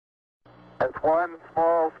That's one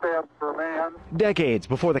small step for man. Decades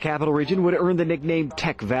before the capital region would earn the nickname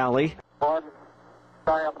Tech Valley, One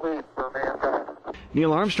giant leap for mankind.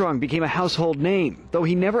 Neil Armstrong became a household name. Though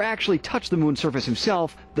he never actually touched the moon surface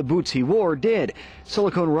himself, the boots he wore did.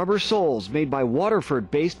 Silicone rubber soles made by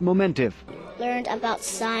Waterford-based Momentive. Learned about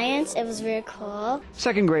science. It was very cool.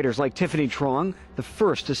 Second graders like Tiffany Trong, the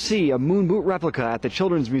first to see a moon boot replica at the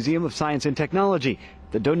Children's Museum of Science and Technology.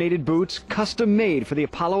 The donated boots, custom made for the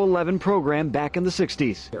Apollo 11 program back in the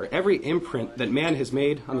 60s. Every imprint that man has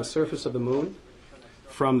made on the surface of the moon,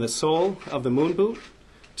 from the sole of the moon boot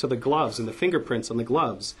to the gloves and the fingerprints on the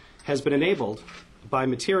gloves, has been enabled by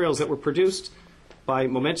materials that were produced by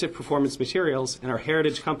Momentive Performance Materials and our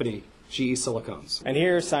heritage company, GE Silicones. And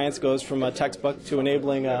here science goes from a textbook to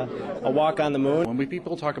enabling a walk on the moon. When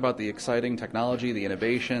people talk about the exciting technology, the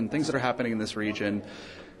innovation, things that are happening in this region,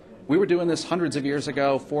 we were doing this hundreds of years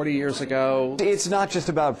ago, 40 years ago. It's not just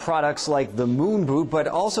about products like the moon boot, but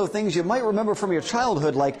also things you might remember from your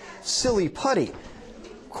childhood like silly putty.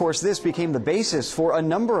 Of course, this became the basis for a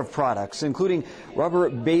number of products, including rubber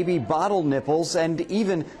baby bottle nipples and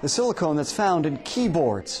even the silicone that's found in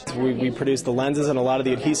keyboards. We produce the lenses and a lot of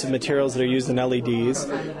the adhesive materials that are used in LEDs.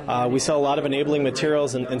 We sell a lot of enabling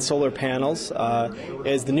materials and solar panels.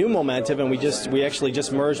 As the new Momentive, and we actually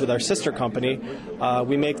just merged with our sister company,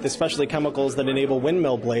 we make the specialty chemicals that enable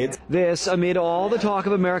windmill blades. This amid all the talk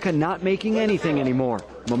of America not making anything anymore.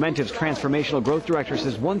 Momentive's transformational growth director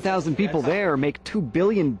says 1,000 people there make $2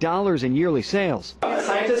 billion in yearly sales.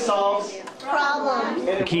 Scientist solves Problem.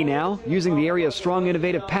 The key now, using the area's strong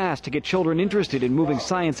innovative past to get children interested in moving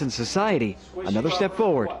science and society another step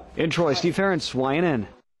forward. In Troy, Steve Ferentz, YNN.